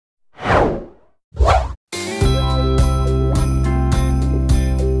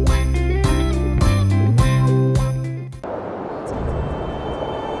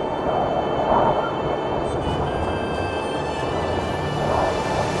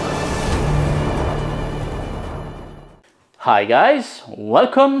Hi guys,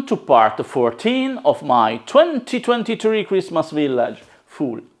 welcome to part 14 of my 2023 Christmas Village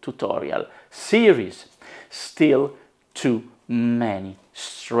full tutorial series. Still too many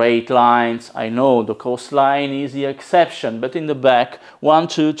straight lines. I know the coastline is the exception, but in the back 1,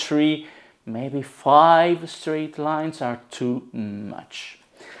 2, 3, maybe 5 straight lines are too much.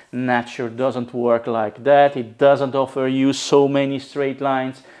 Nature doesn't work like that. It doesn't offer you so many straight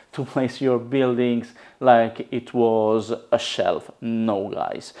lines to place your buildings like it was a shelf. No,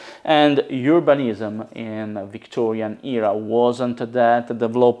 guys. And urbanism in Victorian era wasn't that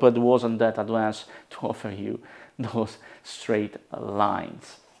developed, wasn't that advanced to offer you those straight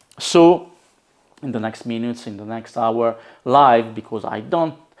lines. So in the next minutes, in the next hour live, because I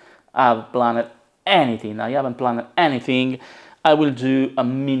don't have planned anything, I will do a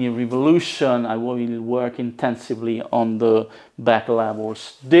mini revolution. I will work intensively on the back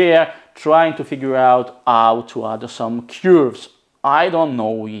levels there, trying to figure out how to add some curves. I don't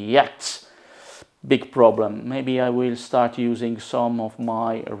know yet. Big problem. Maybe I will start using some of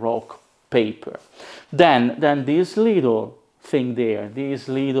my rock paper. Then this little thing there, this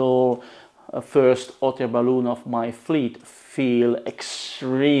little first hot air balloon of my fleet feel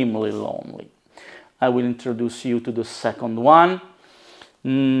extremely lonely. I will introduce you to the second one. I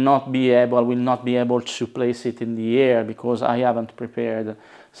will not be able to place it in the air because I haven't prepared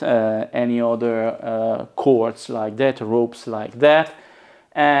any other cords like that, ropes like that.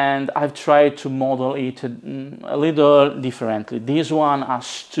 And I've tried to model it a little differently. This one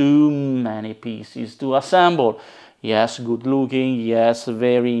has too many pieces to assemble. Yes, good looking, yes,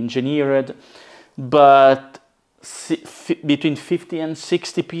 very engineered, but between 50 and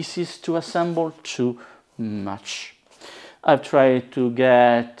 60 pieces to assemble, too much. I've tried to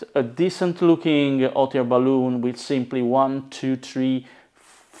get a decent looking hot air balloon with simply 1, 2, 3,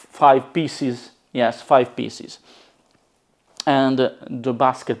 5 pieces. Yes, 5 pieces. And the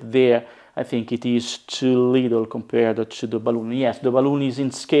basket there, I think it is too little compared to the balloon. Yes, the balloon is in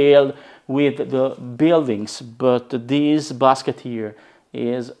scale with the buildings, but this basket here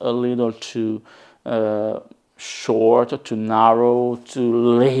is a little too short, too narrow, too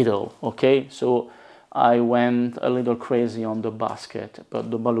little. Okay, so I went a little crazy on the basket, but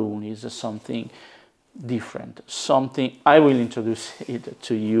the balloon is something different, something I will introduce it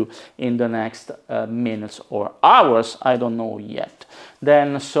to you in the next minutes or hours. I don't know yet.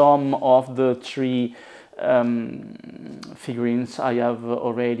 Then some of the 3 figurines I have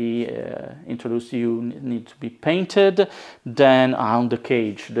already introduced you need to be painted. Then on the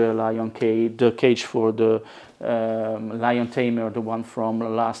cage, the lion cage, the cage for the lion tamer, the one from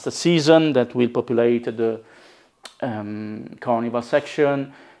last season that will populate the carnival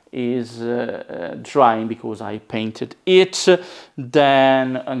section, is drying because I painted it.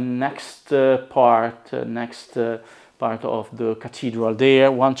 Then next part of the cathedral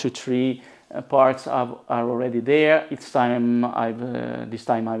there, 1, 2, 3 parts are already there. This time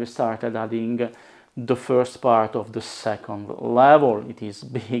I've started adding the first part of the second level. It is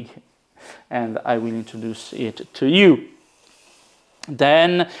big and I will introduce it to you.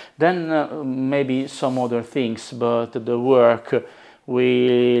 Then maybe some other things, but the work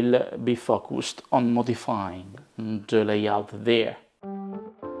will be focused on modifying the layout there.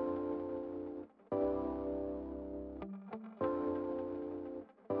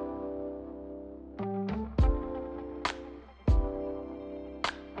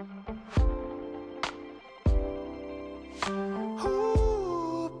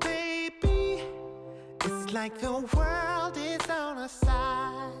 Ooh, baby, it's like the world is on our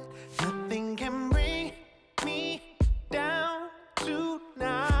side. Nothing can bring me down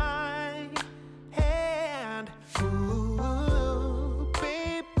tonight. And ooh,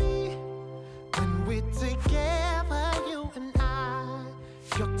 baby, when we're together, you and I,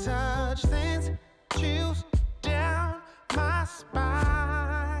 your touch sends chills down my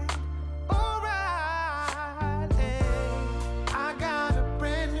spine. Alright, hey, I got a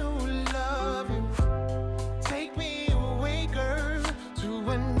brand new love you. Take me away, girl, to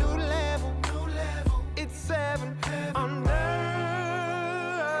a new level. It's 7 on earth,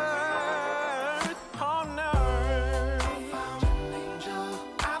 on earth.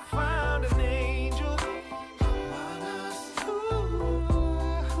 I found an angel. Ooh,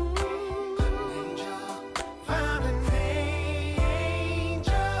 an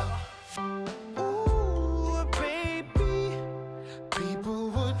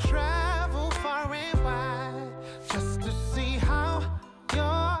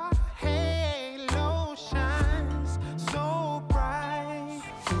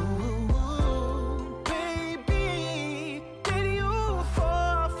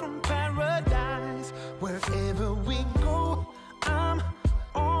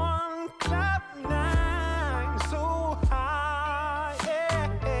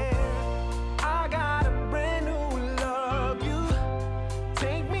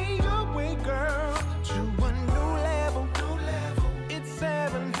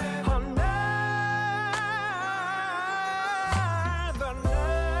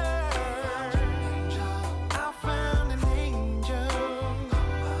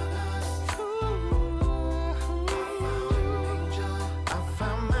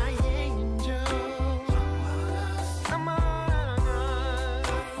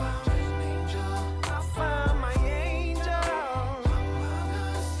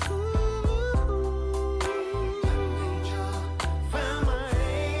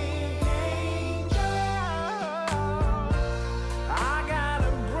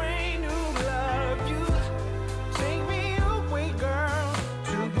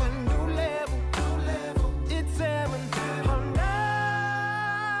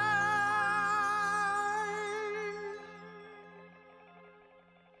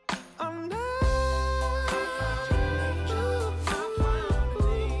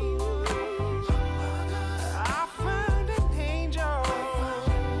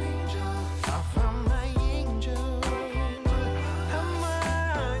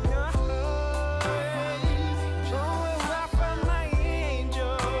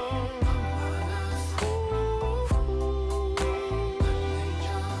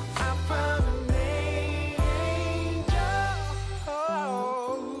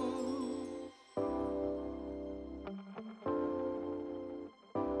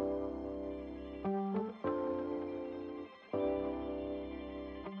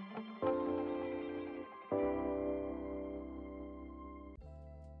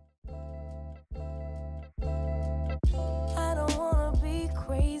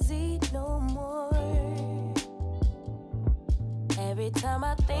Every time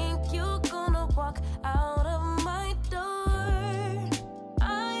I think you're gonna walk out of my door,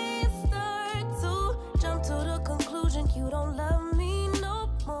 I start to jump to the conclusion you don't love me no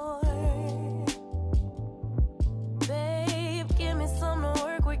more. Babe, give me something to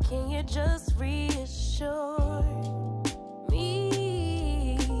work with, can you just reassure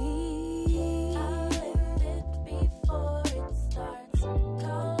me? I'll end it before it starts.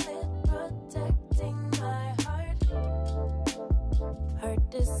 Call it protecting my heart. Hurt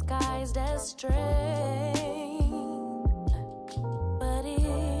disguised as strength, but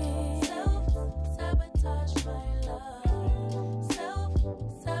it self-sabotage my love.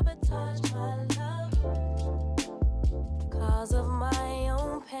 Self-sabotage my love, cause of my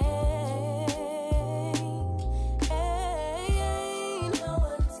own pain. No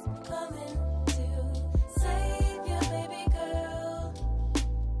one's coming to save you, baby girl.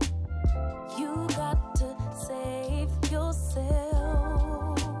 You got to save yourself.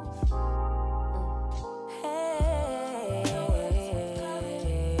 Hey,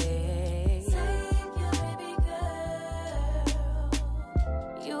 save you, baby girl.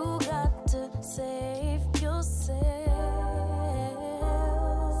 You got to save yourself.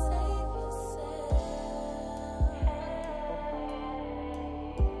 Save yourself.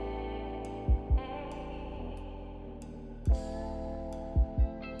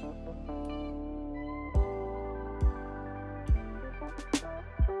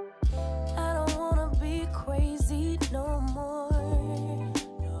 I don't wanna be crazy no more.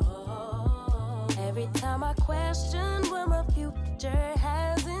 Every time I question what my future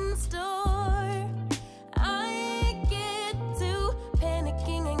has in store, I get to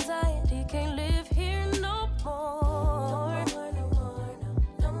panicking anxiety, can't live here no more.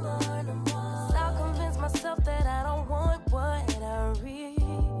 No more. So I'll convince myself that I don't want what I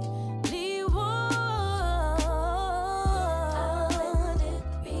really want. I'll end it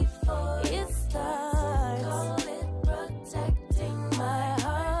before it starts. Call it protecting my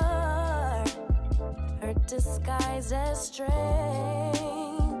heart. Hurt disguised as strength,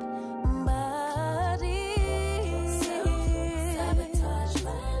 but it self-sabotage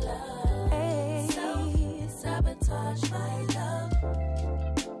my love. Self-sabotage my love.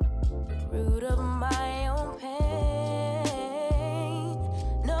 Root of my own pain.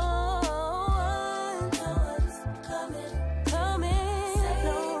 No one's coming. Save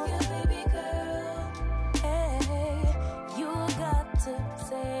you, baby girl. Hey, you got to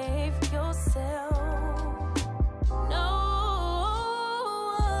save yourself. No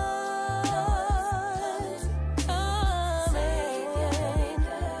one's coming.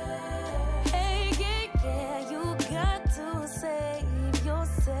 Hey, yeah, you got to save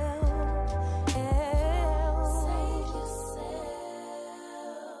yourself. Save yourself.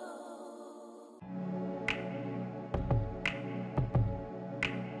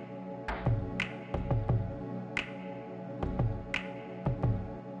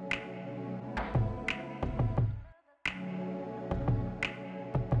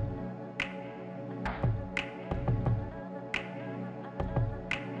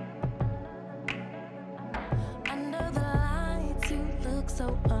 Under the lights, you look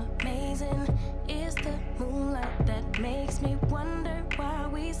so amazing. It's the moonlight that makes me wonder why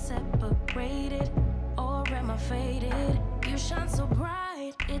we separated. Or am I faded? You shine so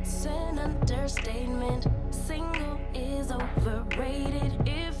bright, it's an understatement. Single is overrated.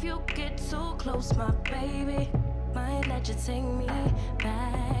 If you get too close, my baby, might let you take me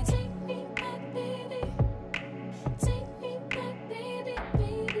back. Take me back, baby. Take me back, baby,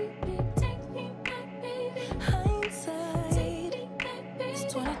 baby, baby. Take me back, baby. Hindsight, take me back, baby. It's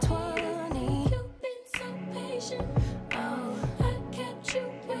 2020. You've been so patient. Oh, I kept you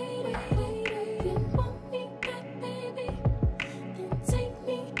waiting. You want me back, baby? Then take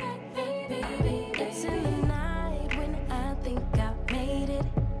me back, baby. It's in the night when I think I made it.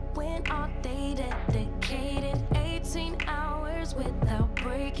 When all day dedicated, 18 hours without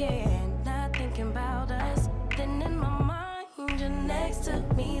breaking. Not thinking about us. Then in my mind, you're next to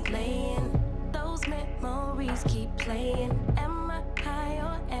me laying. Those memories keep playing. Am I high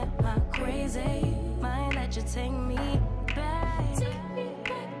or am I crazy? Might let you take me back. Take me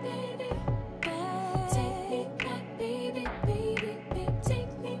back, baby. Back. Take me back, baby, baby, baby.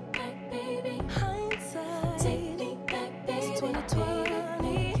 Take me back, baby. Hindsight, take me back, baby. It's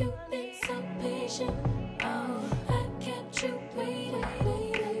 2020. You've been so patient. Oh, I kept you waiting.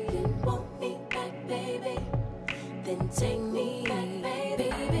 You want me back, baby? Then take me back, baby,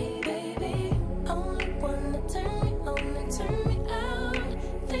 baby. Only wanna turn me on and turn me out.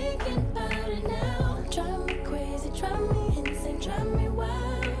 Thinking about it now. Drive me crazy, drive me insane, drive me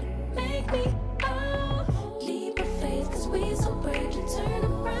wild. Make me, oh, leap of faith, cause we so virgin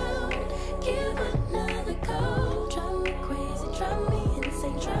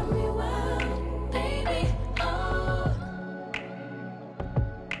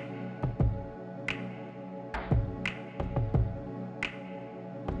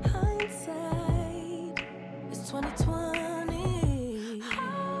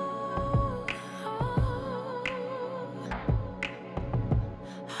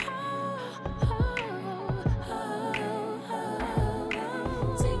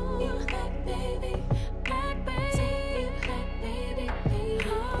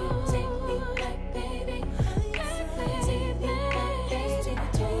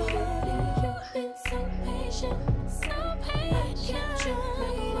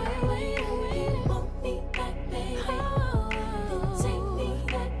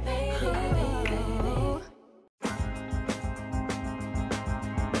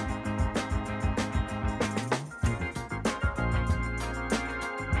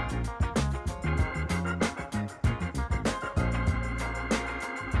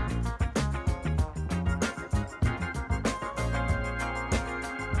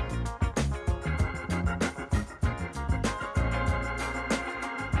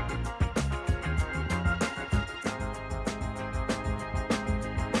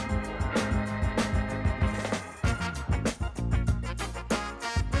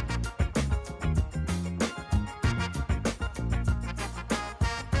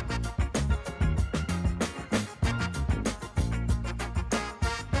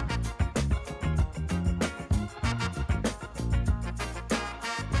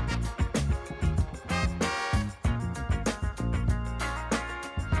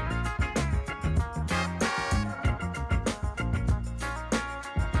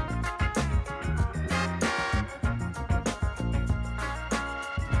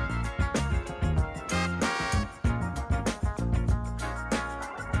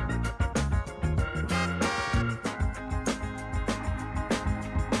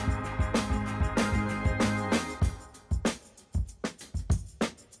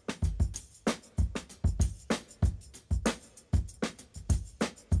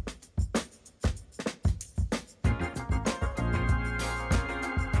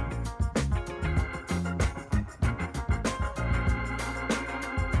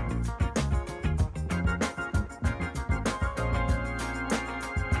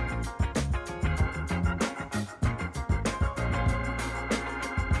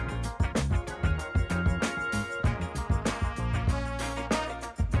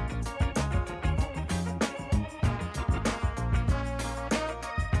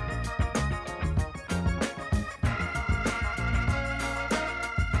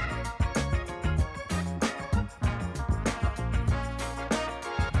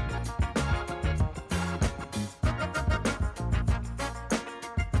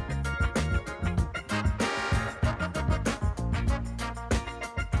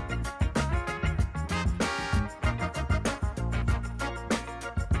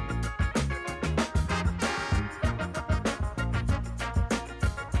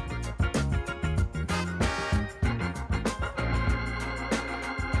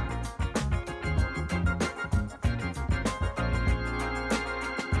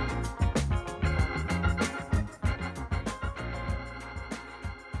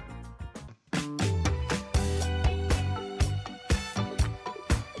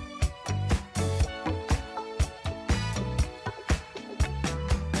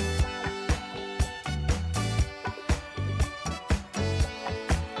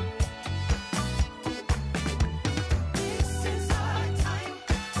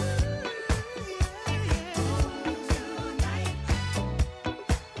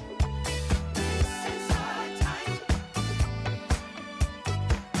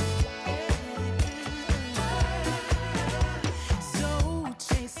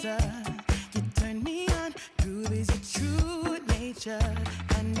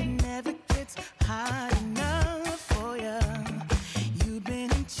and it never gets hard enough for you. You've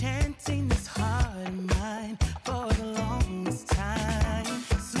been enchanting this heart of mine for the longest time.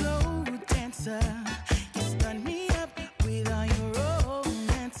 Slow dancer, you stun me up with all your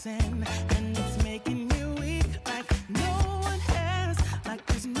romancing, and it's making me weak like no one else, like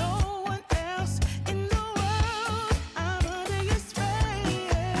there's no one else in the world. I'm under your spell,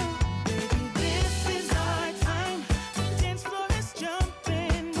 baby. This is our time. The dance floor is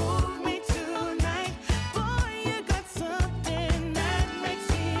jumping. Move me tonight, boy. You got something that makes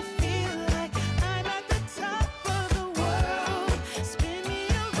me feel like I'm at the top of the world. Spin me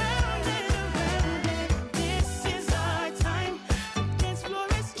around and around. This is our time. The dance floor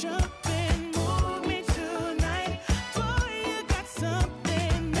is jumping. Move me tonight, boy. You got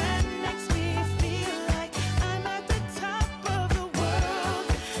something that makes me feel like I'm at the top of the world.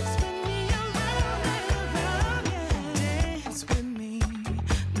 Spin me around and around, yeah. Dance with me.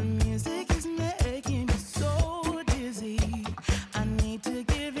 The music is making me so dizzy. I need to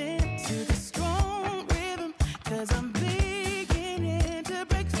give in to the strong rhythm, 'cause I'm beginning to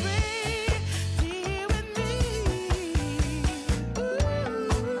break free. Be here with me.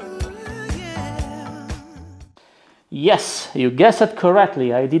 Ooh, yeah. Yes, you guessed it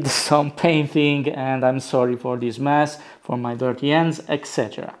correctly. I did some painting and I'm sorry for this mess, for my dirty hands,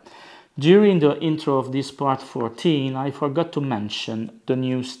 etc. During the intro of this part 14, I forgot to mention the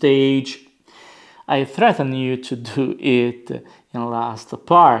new stage. I threatened you to do it in last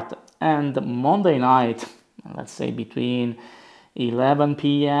part, and Monday night, let's say between 11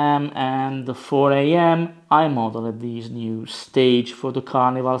 p.m. and 4 a.m., I modeled this new stage for the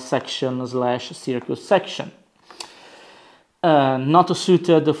carnival section / circus section. Not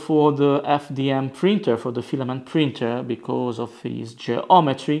suited for the FDM printer, for the filament printer, because of its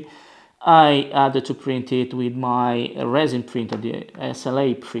geometry. I had to print it with my resin printer, the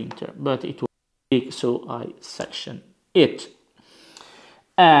SLA printer, but it was big, so I sectioned it.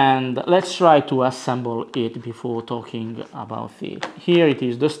 And let's try to assemble it before talking about it. Here it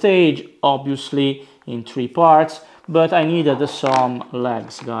is, the stage, obviously in 3 parts, but I needed some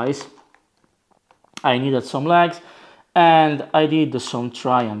legs, guys. I needed some legs, and I did some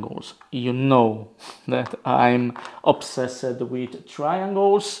triangles. You know that I'm obsessed with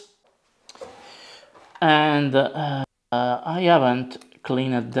triangles, and I haven't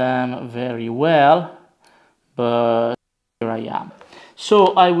cleaned them very well, but here I am.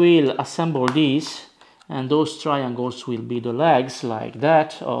 So I will assemble these, and those triangles will be the legs, like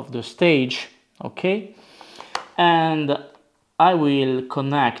that, of the stage, okay? And I will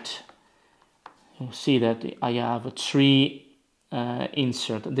connect. You see that I have 3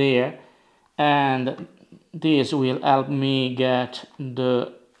 insert there, and this will help me get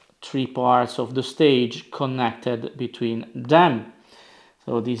the 3 parts of the stage connected between them.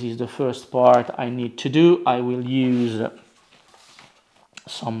 So this is the first part I need to do. I will use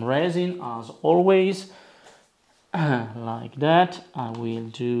some resin as always, like that. I will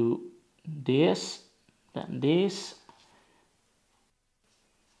do this, then this,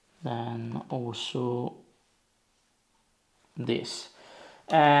 then also this,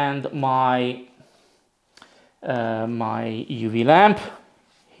 and my my UV lamp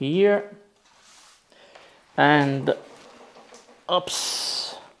here, and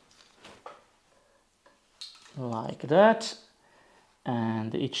oops, like that.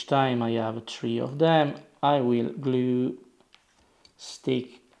 And each time I have 3 of them, I will glue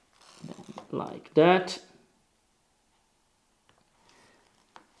stick like that.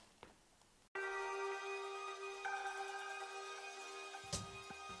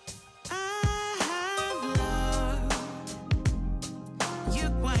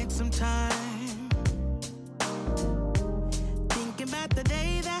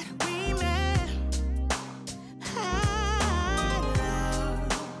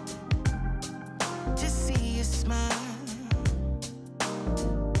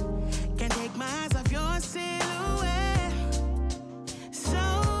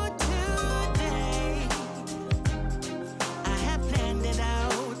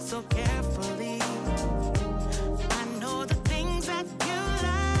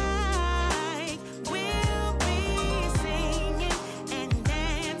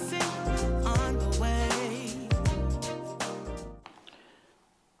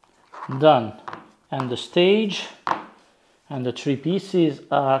 Done, and the stage and the 3 pieces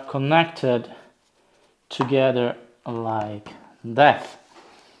are connected together like that.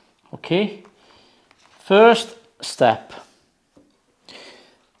 Okay, first step.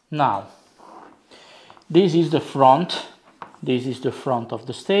 Now this is the front, this is the front of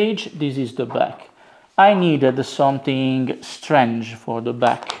the stage, this is the back. I needed something strange for the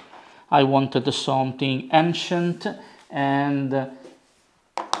back. I wanted something ancient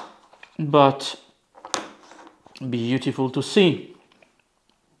but beautiful to see.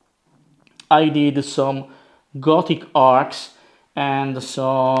 I did some Gothic arcs and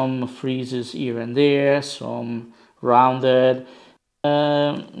some friezes here and there, some rounded.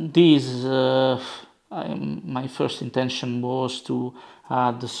 My first intention was to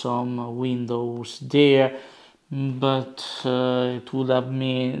add some windows there, but it would have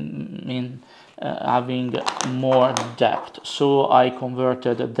mean having more depth, so I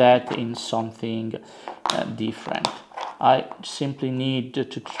converted that in something different. I simply need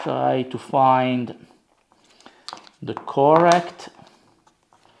to try to find the correct,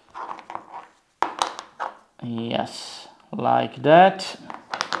 yes, like that.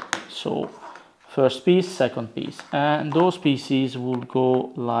 So first piece, second piece, and those pieces will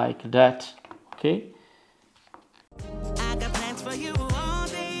go like that. Okay. I got plans for you all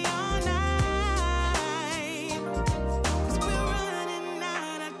day, all night. 'Cause we're running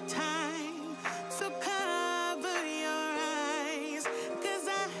out of time. So cover your eyes. 'Cause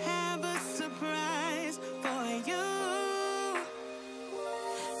I have a surprise for you.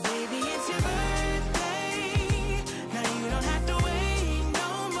 Baby, it's your birthday. Now you don't have to wait no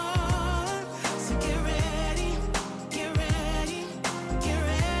more. So get ready, get ready, get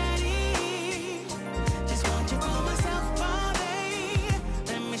ready. Just want you for myself all day.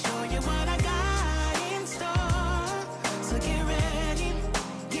 Let me show you what I got in store. So get ready,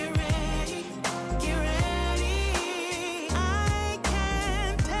 get ready, get ready. I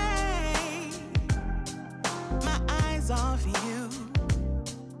can't take my eyes off you.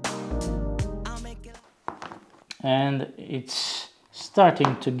 I'll make it. And it's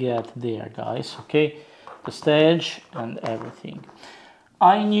starting to get there, guys. Okay, the stage and everything.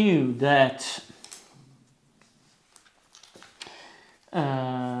 I knew that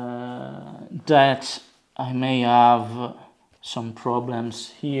that I may have some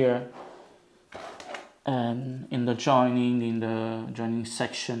problems here in the joining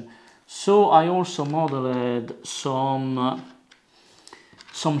section, so I also modeled some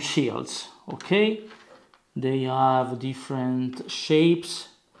shields. Okay, they have different shapes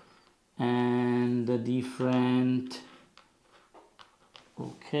and different,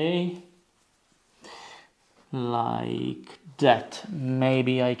 okay, like that.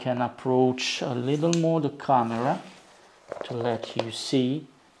 Maybe I can approach a little more the camera to let you see.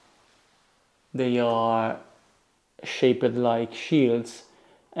 They are shaped like shields,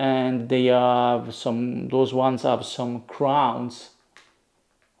 and they have some, those ones have some crowns.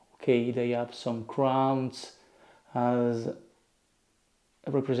 Okay, they have some crowns as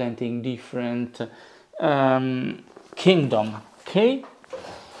representing different kingdom. Okay,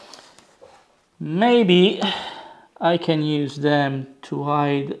 maybe I can use them to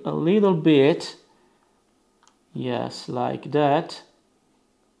hide a little bit. Yes, like that.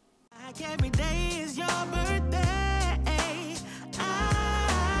 Like every day is your birthday.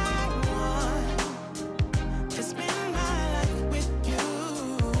 I want to spend my life with you.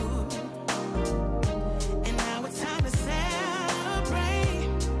 And now it's time to celebrate.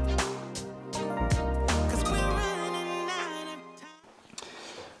 'Cause we're running out of time.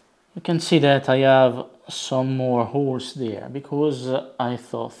 You can see that I have some more holes there because I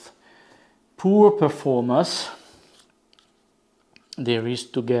thought poor performance, they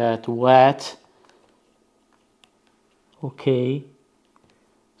risk to get wet. Okay,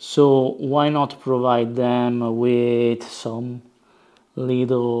 so why not provide them with some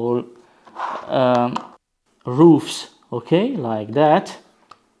little roofs, okay, like that.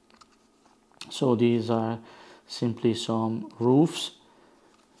 So these are simply some roofs.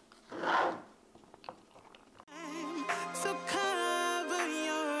 So cover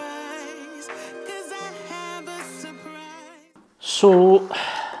your eyes, 'cause I have a surprise. So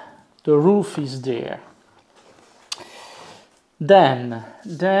the roof is there. Then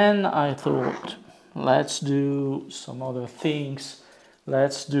I thought, let's do some other things.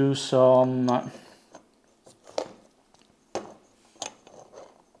 Let's do some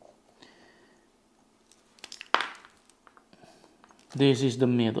this is the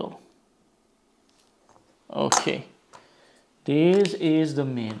middle. Okay, this is the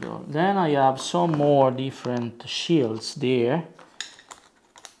middle. Then I have some more different shields there.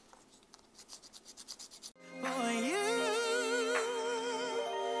 For you,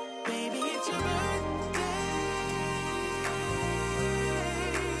 baby, it's your birthday.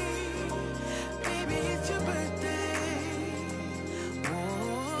 Baby, it's your birthday.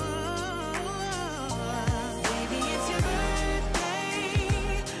 Baby, it's your birthday.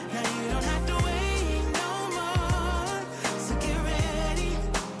 Now you don't have to wait no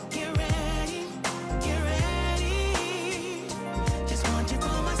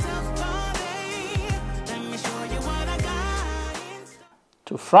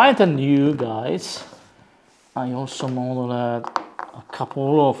to frighten you guys, I also modeled a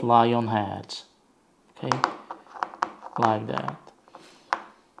couple of lion heads, okay, like that.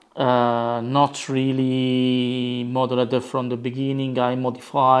 Not really modeled from the beginning. I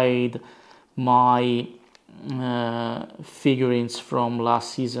modified my figurines from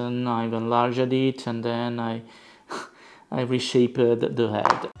last season. I've enlarged it and then I I reshaped the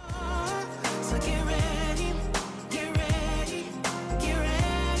head. So get ready, get ready, get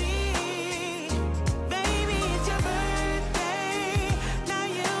ready. Baby, it's your birthday. Now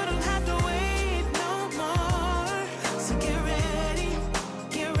you don't have to wait no more. So get ready,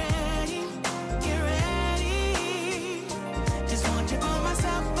 get ready, get ready. Just want you for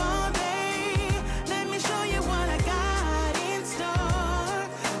myself all day. Let me show you what I got in store.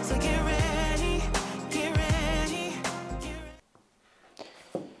 So get ready, get ready, get ready.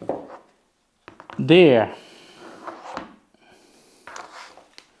 There.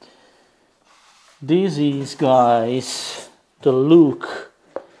 This is, guys, the look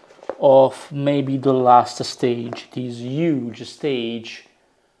of maybe the last stage, this huge stage,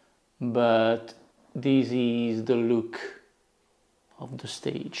 but this is the look of the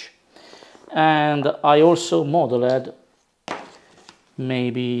stage. And I also modeled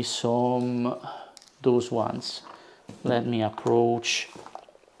maybe some those ones. Let me approach.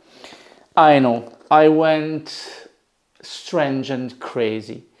 I know, I went strange and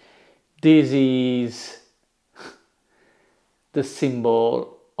crazy. This is the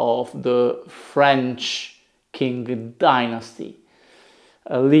symbol of the French king dynasty.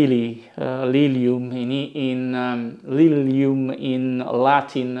 A lily, lilium lilium in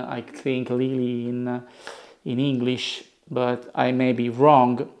Latin, I think lily in English, but I may be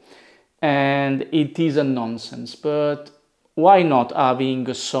wrong. And it is a nonsense, but why not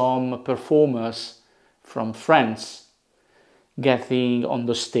having some performers from France getting on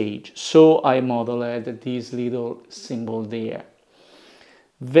the stage? So I modeled this little symbol there.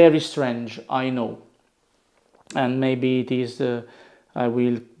 Very strange, I know. And maybe it is I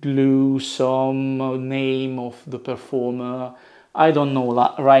will glue some name of the performer. I don't know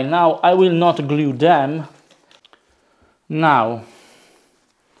right now. I will not glue them. Now,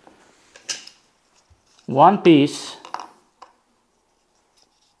 one piece,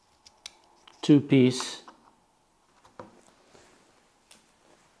 two piece,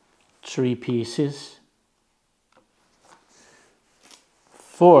 three pieces,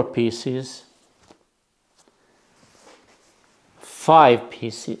 four pieces, five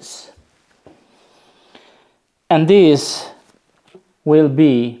pieces. And this will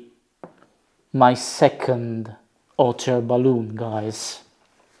be my second otter balloon, guys.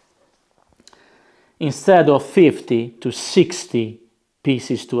 Instead of 50 to 60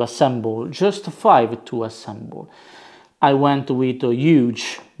 pieces to assemble, just 5 to assemble. I went with a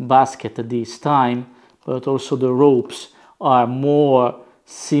huge basket this time, but also the ropes are more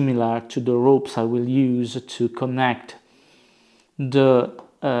similar to the ropes I will use to connect the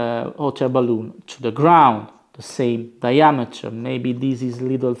otter balloon to the ground, the same diameter. Maybe this is a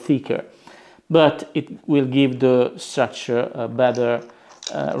little thicker, but it will give the structure a better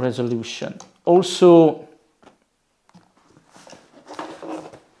resolution. Also,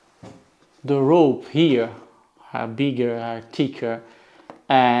 the rope here are bigger, are thicker,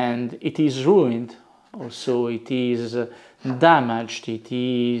 and it is ruined. Also, it is damaged, it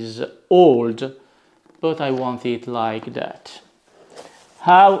is old, but I want it like that.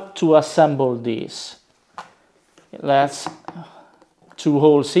 How to assemble this? Let's 2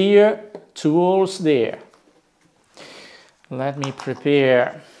 holes here, 2 holes there. Let me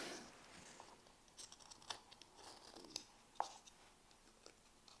prepare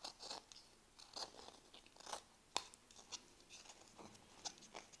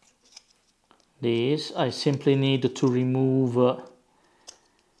this. I simply need to remove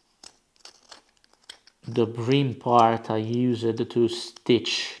the brim part I used to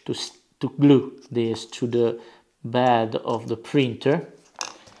stitch, to glue this to the bed of the printer.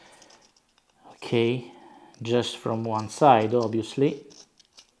 Okay, just from one side, obviously.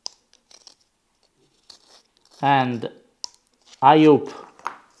 And I hope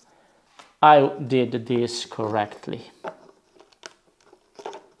I did this correctly.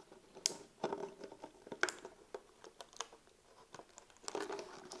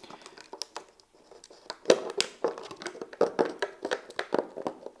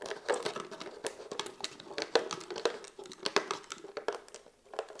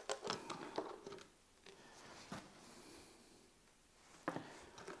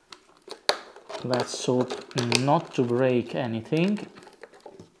 Let's hope not to break anything.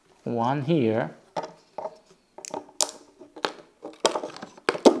 One here.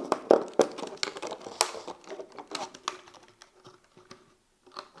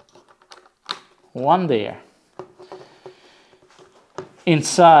 one there.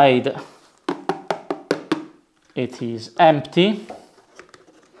 Inside it is empty.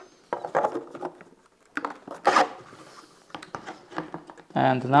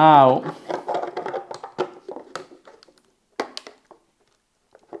 And now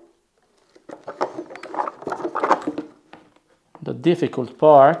the difficult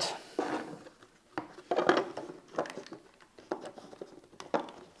part.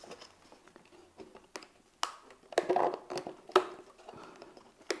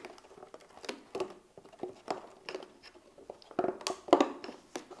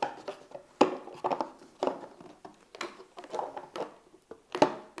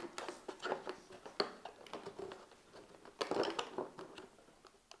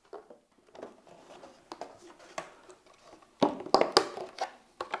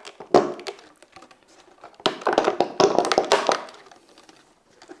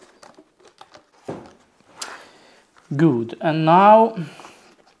 Good, and now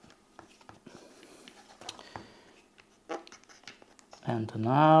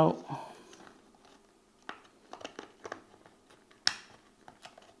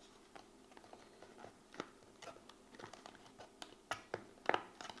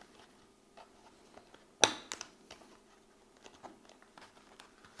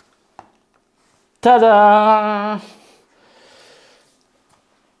ta-da!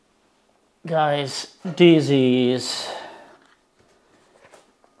 Guys, this is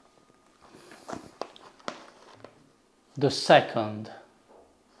the second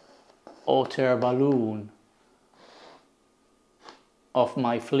hot air balloon of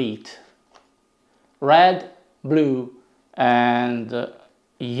my fleet. Red, blue and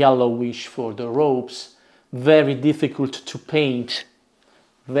yellowish for the ropes. Very difficult to paint.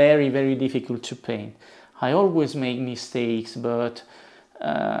 Very, very difficult to paint. I always make mistakes, but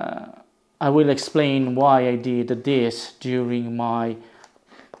I will explain why I did this during my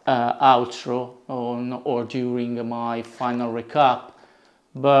outro or during my final recap.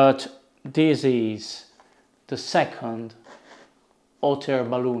 But this is the second hot air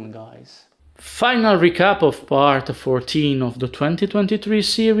balloon, guys. Final recap of part 14 of the 2023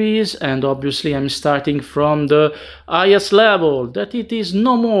 series, and obviously I'm starting from the highest level, that it is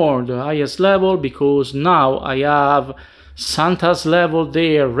no more the highest level because now I have Santa's level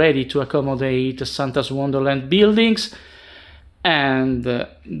there ready to accommodate Santa's Wonderland buildings, and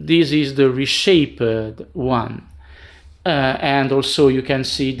this is the reshaped one. And also you can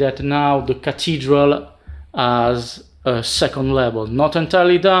see that now the cathedral has a second level, not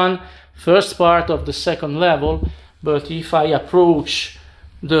entirely done, first part of the second level, but if I approach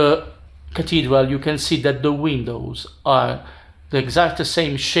the cathedral you can see that the windows are the exact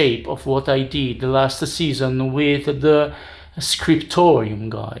same shape of what I did last season with the scriptorium,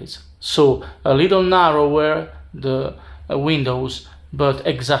 guys. So a little narrower the windows, but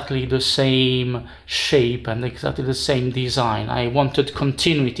exactly the same shape and exactly the same design. I wanted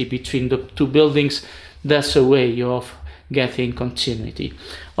continuity between the two buildings. That's a way of getting continuity.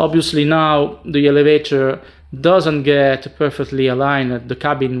 Obviously now the elevator doesn't get perfectly aligned, the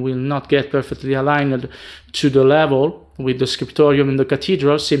cabin will not get perfectly aligned to the level with the scriptorium in the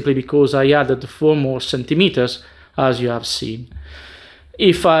cathedral, simply because I added 4 more centimeters, as you have seen.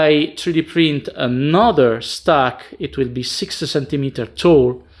 If I 3D print another stack, it will be 6 centimeters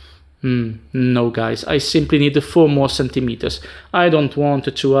tall. No guys, I simply need 4 more centimeters. I don't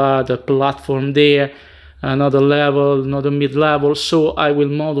want to add a platform there, another level, another mid-level, so I will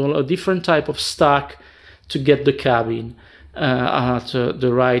model a different type of stack to get the cabin at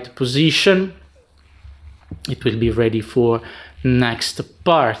the right position. It will be ready for next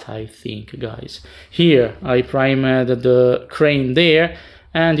part, I think, guys. Here I primed the crane there,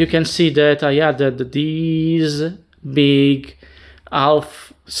 and you can see that I added this big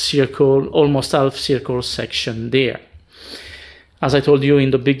half circle, almost half circle section there. As I told you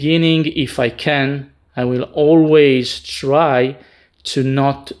in the beginning, if I can, I will always try to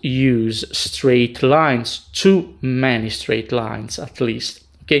not use straight lines, too many straight lines at least.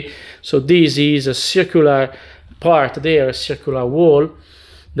 Okay, so this is a circular part there, a circular wall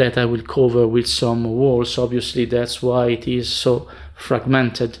that I will cover with some walls. Obviously that's why it is so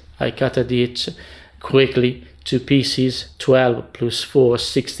fragmented. I cut it quickly to pieces, 12 plus 4,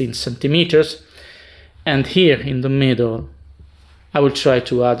 16 centimeters. And here in the middle I will try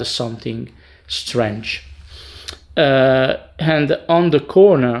to add something strange. And on the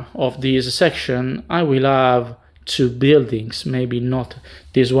corner of this section I will have 2 buildings, maybe not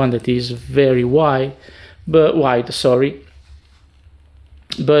this one that is very wide, but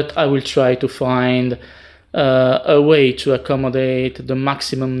I will try to find a way to accommodate the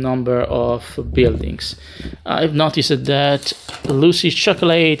maximum number of buildings. I've noticed that Lucy's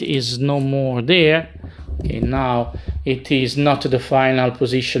Chocolate is no more there. Okay, now it is not the final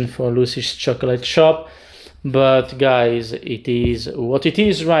position for Lucy's Chocolate Shop, but guys, it is what it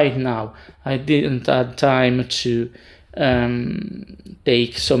is right now. I didn't have time to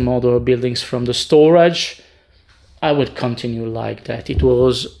take some other buildings from the storage. I would continue like that. It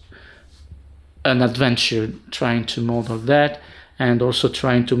was an adventure trying to model that, and also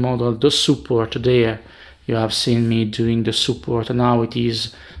trying to model the support there. You have seen me doing the support. Now it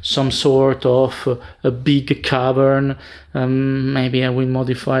is some sort of a big cavern. Maybe I will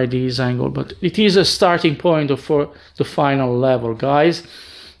modify this angle, but it is a starting point for the final level, guys.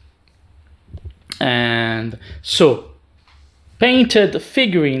 And so, painted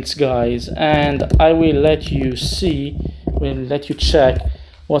figurines, guys, and I will let you see, will let you check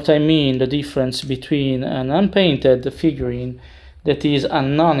what I mean, the difference between an unpainted figurine that is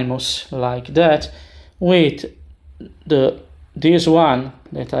anonymous like that with this one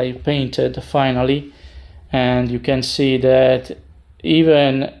that I painted finally. And you can see that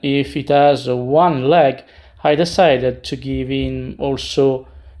even if it has one leg, I decided to give him also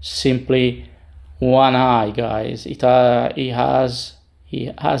simply one eye, guys. He has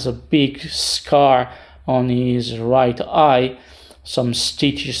a big scar on his right eye, some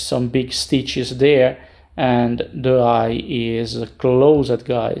stitches, some big stitches there, and the eye is closed,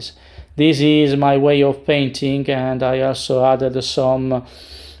 guys. This is my way of painting, and I also added some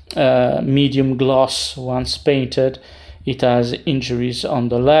medium gloss once painted. It has injuries on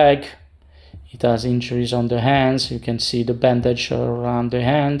the leg, it has injuries on the hands. You can see the bandage around the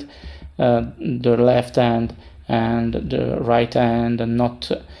hand, the left hand and the right hand, and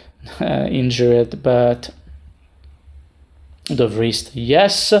not injured, but the wrist,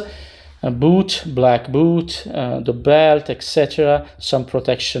 yes. A boot, black boot, the belt, etc. Some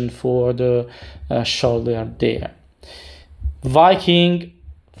protection for the shoulder there. Viking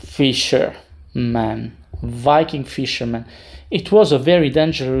fisherman. It was a very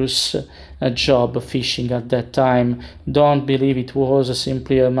dangerous job fishing at that time. Don't believe it was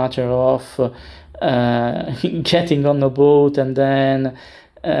simply a matter of getting on a boat and then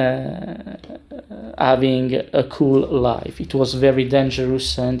having a cool life. It was very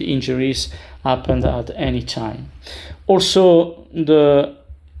dangerous, and injuries happened at any time. Also, the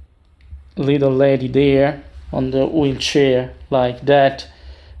little lady there on the wheelchair like that,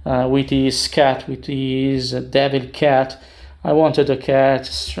 with his cat, with his devil cat. I wanted a cat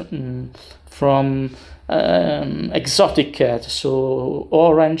from exotic cat, so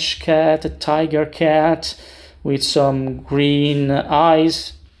orange cat, tiger cat, with some green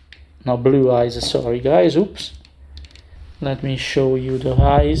eyes, no, blue eyes, sorry guys, oops. Let me show you the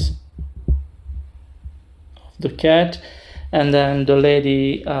eyes of the cat. And then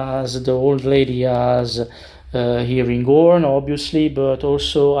the old lady has hearing horn, obviously, but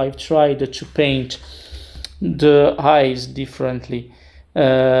also I've tried to paint the eyes differently,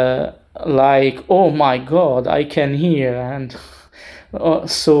 like, oh my god, I can hear, and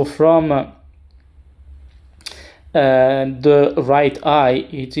so from the right eye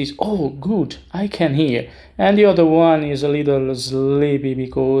it is, oh good, I can hear, and the other one is a little sleepy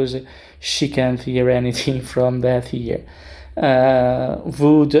because she can't hear anything from that ear.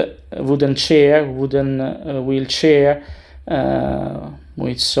 Wooden chair, wooden wheelchair,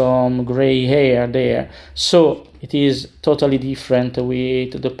 with some gray hair there. So it is totally different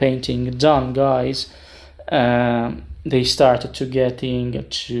with the painting done, guys. They started to getting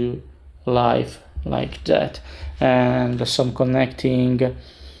to life like that, and some connecting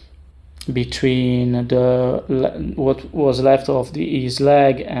between the what was left of his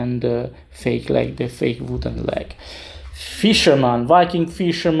leg and the fake leg, the fake wooden leg. Fisherman, Viking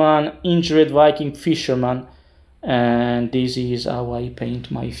fisherman, injured Viking fisherman, and this is how I paint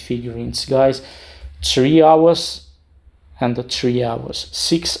my figurines, guys. 3 hours and 3 hours,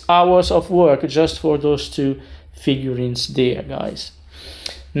 6 hours of work just for those two figurines there, guys.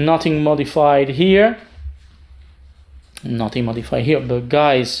 Nothing modified here, but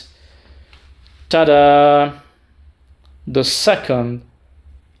guys, ta-da, the second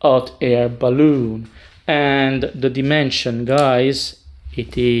hot air balloon. And the dimension, guys,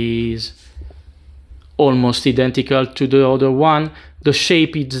 it is almost identical to the other one. The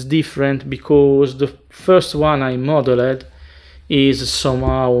shape is different because the first one I modeled is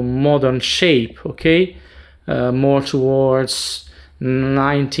somehow modern shape, okay, more towards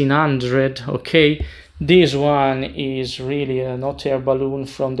 1900, okay. This one is really an hot air balloon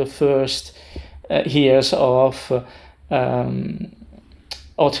from the first years of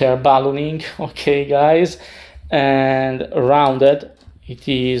hot air ballooning, okay guys, and rounded, it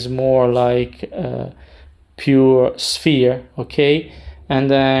is more like a pure sphere, okay, and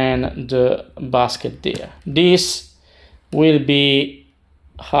then the basket there. This will be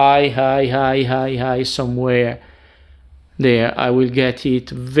high somewhere there. I will get it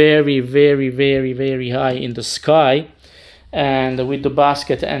very high in the sky, and with the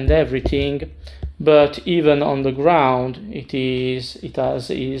basket and everything. But even on the ground, it has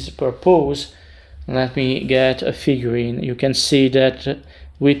its purpose. Let me get a figurine. You can see that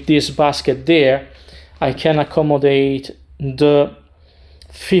with this basket there, I can accommodate the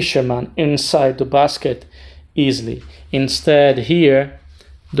fisherman inside the basket easily. Instead here,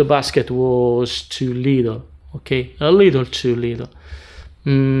 the basket was too little, okay, a little too little.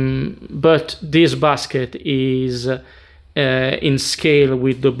 But this basket is in scale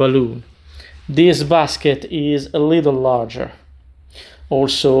with the balloon. This basket is a little larger.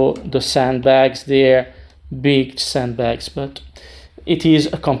 Also the sandbags there, big sandbags, but it is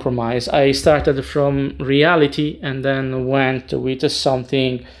a compromise. I started from reality and then went with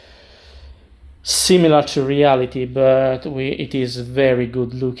something similar to reality, but it is very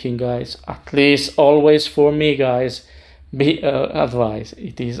good looking, guys. At least always for me, guys. Be advised,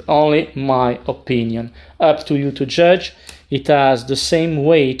 it is only my opinion. Up to you to judge. It has the same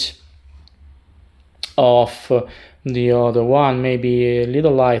weight of the other one, maybe a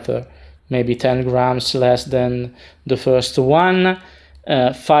little lighter, maybe 10 grams less than the first one.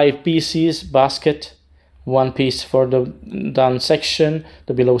 5 pieces basket, 1 piece for the down section,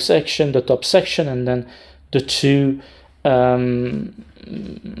 the below section, the top section, and then the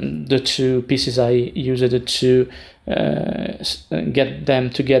two pieces I used to get them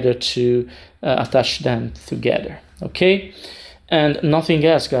together, to attach them together, okay. And nothing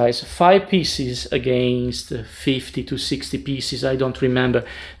else, guys. 5 pieces against 50 to 60 pieces, I don't remember.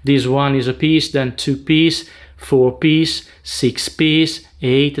 This one is a piece, then 2 piece, 4 piece, 6 piece,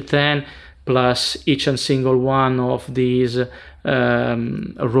 8, 10, plus each and single one of these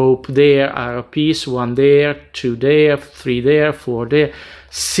rope there are a piece, 1 there, 2 there, 3 there, 4 there.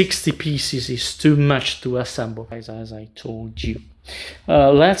 60 pieces is too much to assemble, guys, as I told you.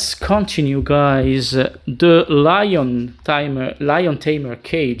 Let's continue, guys. The lion tamer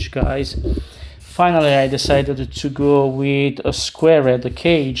cage, guys. Finally, I decided to go with a squared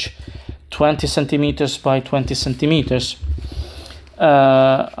cage, 20 centimeters by 20 centimeters.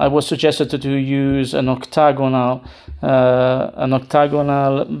 I was suggested to use an octagonal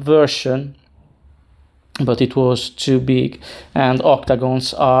version, but it was too big, and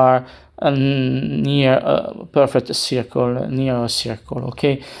octagons are near a perfect circle, near a circle,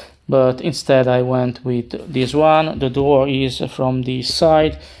 okay. But instead I went with this one. The door is from this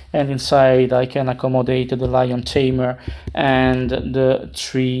side, and inside I can accommodate the lion tamer and the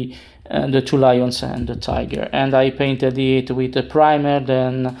 2 lions and the tiger. And I painted it with a primer,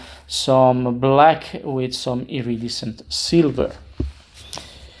 then some black with some iridescent silver.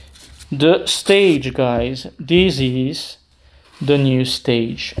 The stage, guys, this is the new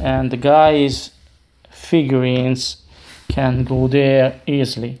stage, and the guys' figurines can go there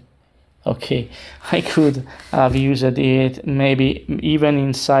easily, okay. I could have used it maybe even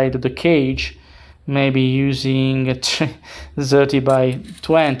inside the cage, maybe using 30 by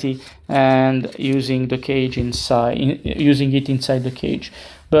 20 and using the cage inside, using it inside the cage,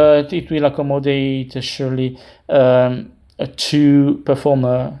 but it will accommodate surely a two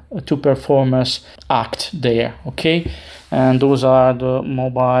performers act there, okay. And those are the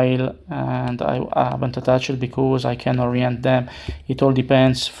mobile, and I haven't attached it because I can orient them. It all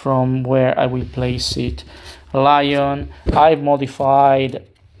depends from where I will place it. Lion, I've modified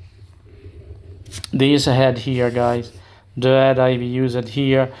this head here, guys. The head I've used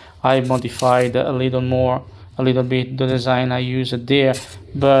here, I've modified a little bit the design I used there,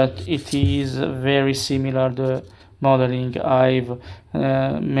 but it is very similar. The modeling, I've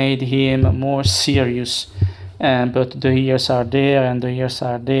made him more serious, but the ears are there and the ears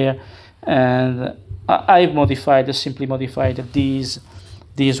are there, and I've simply modified this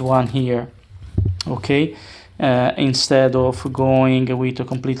one here, okay, instead of going with a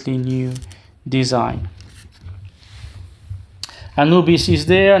completely new design. Anubis is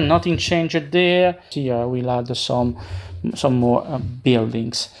there, nothing changed there. Here we'll add some more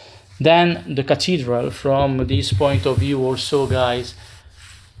buildings. Then the cathedral, from this point of view also, guys,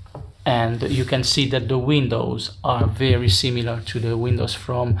 and you can see that the windows are very similar to the windows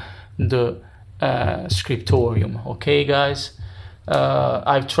from the scriptorium, okay, guys.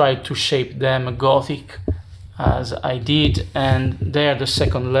 I've tried to shape them Gothic as I did, and they're the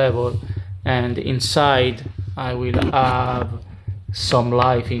second level, and inside I will have some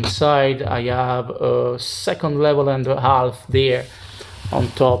life inside. I have a second level and a half there on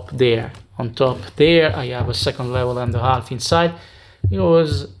top there. On top there I have a second level and a half inside,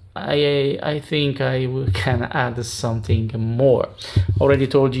 because I think can add something more. Already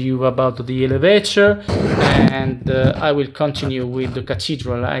told you about the elevator, and I will continue with the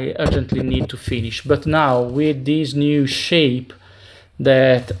cathedral. I urgently need to finish, but now with this new shape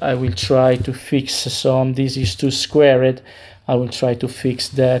that I will try to fix some, this is too squared, I will try to fix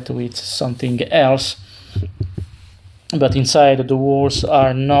that with something else. But inside the walls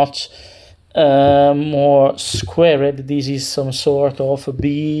are not more squared. This is some sort of a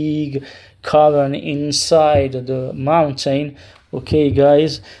big cavern inside the mountain. Okay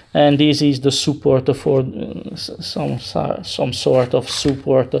guys, and this is the support for some sort of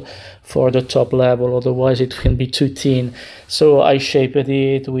support for the top level, otherwise it can be too thin. So I shaped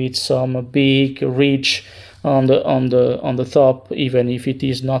it with some big ridge on the top, even if it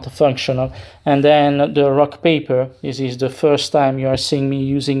is not functional. And then the rock paper, this is the first time you are seeing me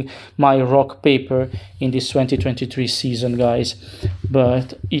using my rock paper in this 2023 season, guys.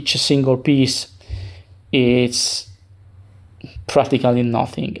 But each single piece, it's practically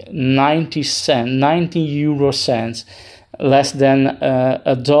nothing. 90 euro cents, less than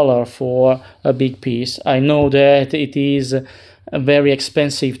a dollar for a big piece. I know that it is very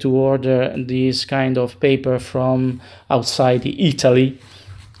expensive to order this kind of paper from outside Italy,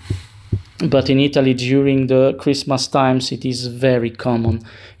 but in Italy during the Christmas times it is very common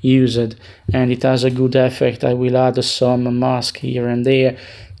used, and it has a good effect. I will add some mask here and there.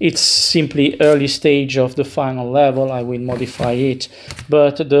 It's simply early stage of the final level. I will modify it,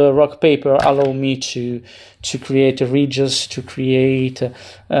 but the rock paper allow me to create ridges, to create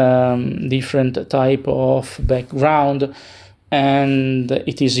different type of background, and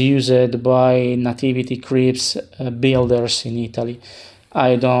it is used by nativity cribs builders in Italy.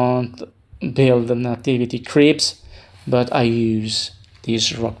 I don't build nativity cribs, but I use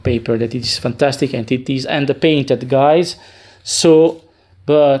this rock paper that is fantastic, and it is hand painted, guys. So,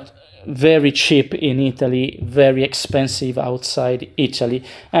 but very cheap in Italy, very expensive outside Italy,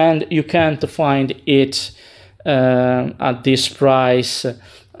 and you can't find it at this price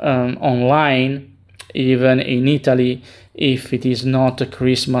online, even in Italy, if it is not a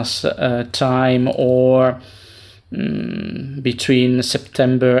Christmas time or between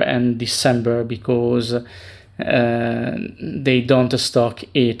September and December, because they don't stock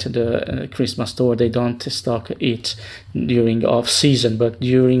it, the Christmas store, they don't stock it during off season, but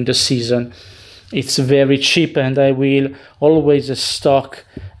during the season it's very cheap, and I will always stock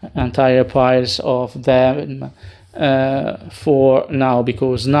entire piles of them for now,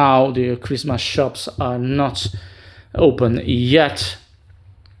 because now the Christmas shops are not open yet,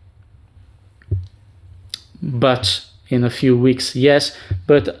 but in a few weeks, yes,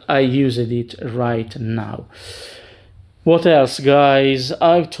 but I used it right now. What else, guys?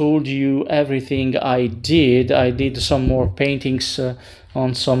 I've told you everything I did. I did some more paintings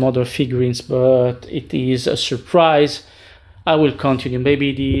on some other figurines, but it is a surprise. I will continue.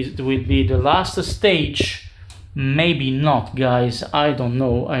 Maybe this will be the last stage, maybe not, guys. I don't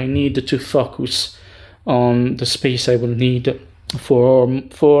know. I need to focus on the space I will need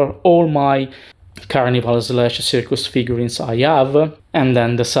for all my carnival / circus figurines I have, and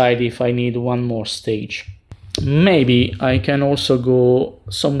then decide if I need one more stage. Maybe I can also go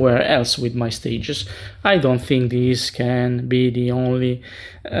somewhere else with my stages. I don't think this can be the only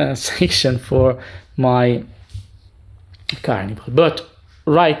section for my carnival, but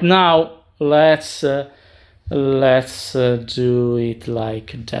right now let's do it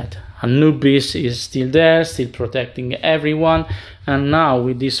like that. Anubis is still there, still protecting everyone, and now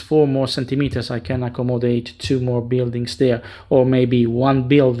with these 4 more centimeters I can accommodate 2 more buildings there, or maybe one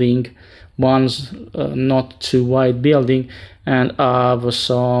building, one's not too wide building, and have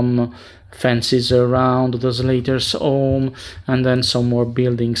some fences around the Slater's home, and then some more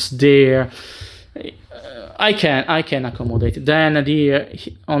buildings there. I can accommodate. Then here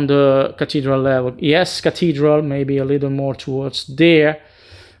on the cathedral level, yes, cathedral, maybe a little more towards there,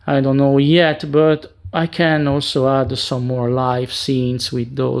 I don't know yet, but I can also add some more live scenes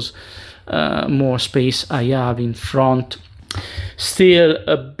with those more space I have in front. Still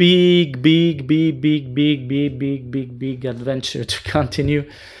a big adventure to continue.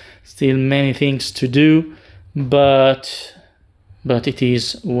 Still many things to do, but it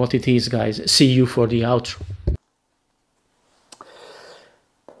is what it is, guys. See you for the outro.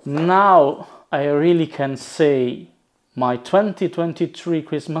 Now I really can say my 2023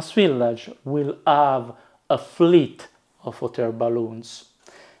 Christmas village will have a fleet of hot air balloons.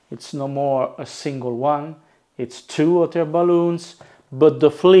 It's no more a single one, It's 2 water balloons, but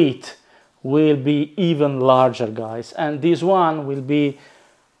the fleet will be even larger, guys. And this one will be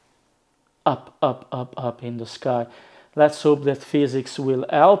up, up, up, up in the sky. Let's hope that physics will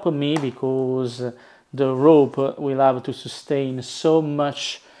help me, because the rope will have to sustain so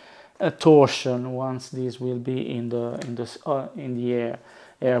much torsion once this will be in the air,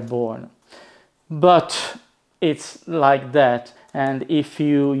 airborne. But it's like that, and if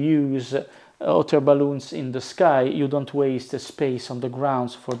you use water balloons in the sky, you don't waste space on the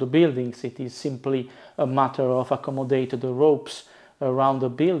grounds for the buildings. It is simply a matter of accommodate the ropes around the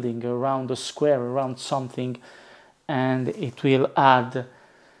building, around the square, around something, and it will add,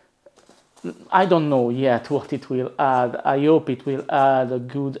 I don't know yet what it will add. I hope it will add a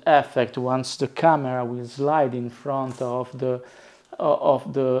good effect once the camera will slide in front of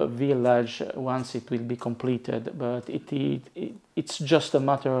the village once it will be completed. But it's just a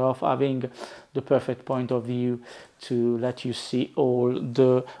matter of having the perfect point of view to let you see all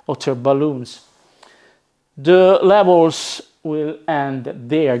the water balloons. The levels will end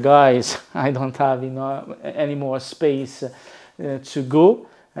there, guys. I don't have any more space to go,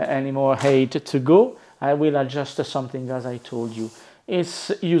 any more height to go. I will adjust something as I told you.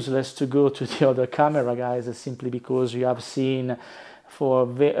 It's useless to go to the other camera, guys, simply because you have seen for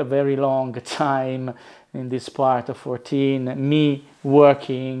a very long time in this part of 14 me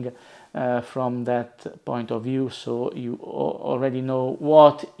working from that point of view, so you already know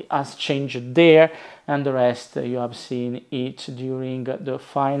what has changed there, and the rest you have seen it during the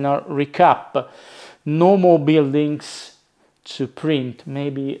final recap. No more buildings to print,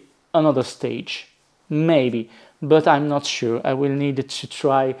 maybe another stage, maybe, but I'm not sure. I will need to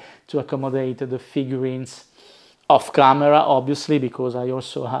try to accommodate the figurines off camera, obviously, because I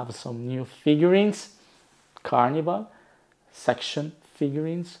also have some new figurines, Carnival section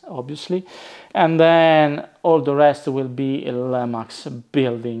figurines, obviously, and then all the rest will be Lemax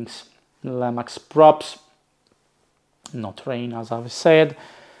buildings, Lemax props, not rain as I've said,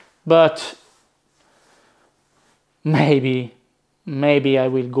 but maybe I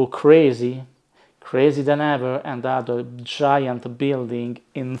will go crazy than ever and add a giant building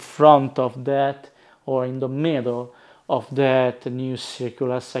in front of that, or in the middle of that new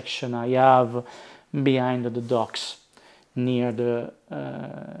circular section I have behind the docks near the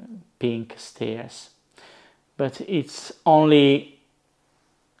pink stairs. But it's only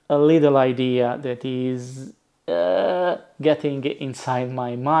a little idea that is getting inside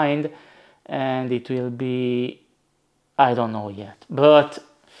my mind, and it will be, I don't know yet, but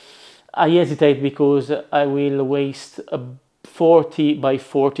I hesitate because I will waste 40 by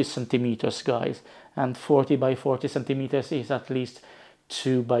 40 centimeters, guys, and 40 by 40 centimeters is at least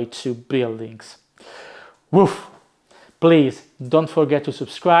 2 by 2 buildings. Woof! Please don't forget to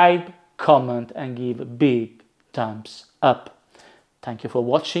subscribe, comment, and give a big thumbs up. Thank you for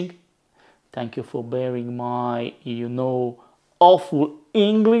watching. Thank you for bearing my, awful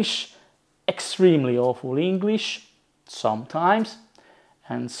English, extremely awful English sometimes.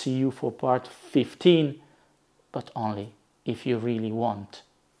 And see you for part 15, but only if you really want.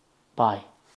 Bye.